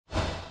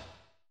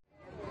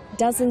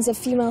Dozens of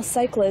female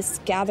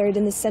cyclists gathered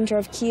in the center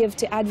of Kyiv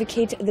to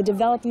advocate the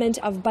development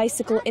of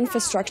bicycle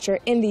infrastructure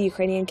in the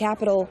Ukrainian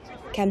capital.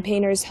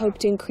 Campaigners hope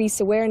to increase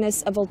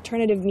awareness of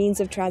alternative means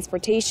of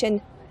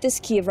transportation. This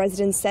Kyiv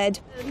resident said,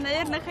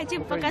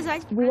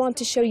 "We want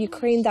to show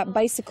Ukraine that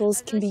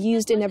bicycles can be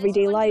used in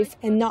everyday life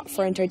and not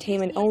for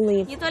entertainment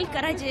only."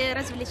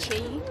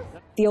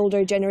 The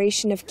older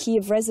generation of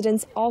Kyiv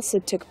residents also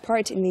took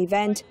part in the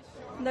event.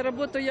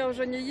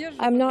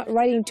 "I'm not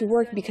riding to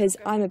work because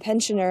I'm a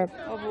pensioner.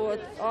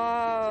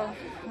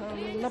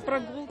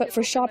 But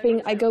for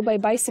shopping, I go by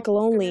bicycle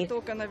only."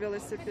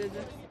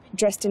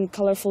 Dressed in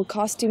colorful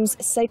costumes,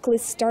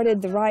 cyclists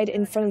started the ride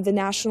in front of the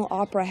National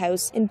Opera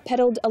House and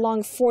pedaled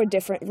along 4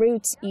 different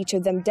routes, each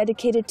of them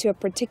dedicated to a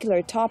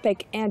particular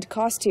topic and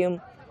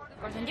costume.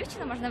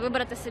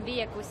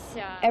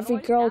 Every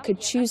girl could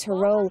choose her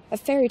role, a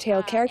fairy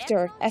tale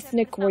character,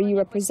 ethnic where you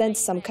represent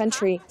some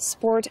country,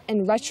 sport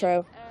and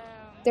retro.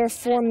 There are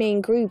 4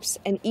 main groups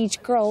and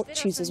each girl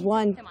chooses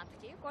one.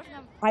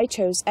 I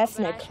chose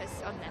ethnic.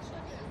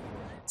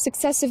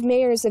 Successive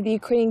mayors of the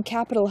Ukrainian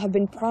capital have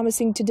been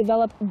promising to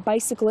develop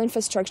bicycle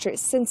infrastructure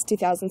since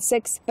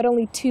 2006, but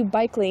only 2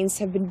 bike lanes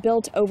have been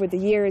built over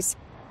the years.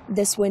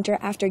 This winter,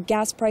 after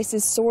gas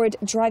prices soared,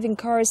 driving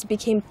cars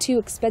became too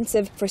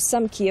expensive for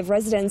some Kyiv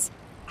residents.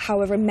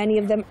 However, many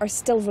of them are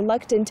still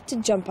reluctant to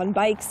jump on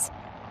bikes.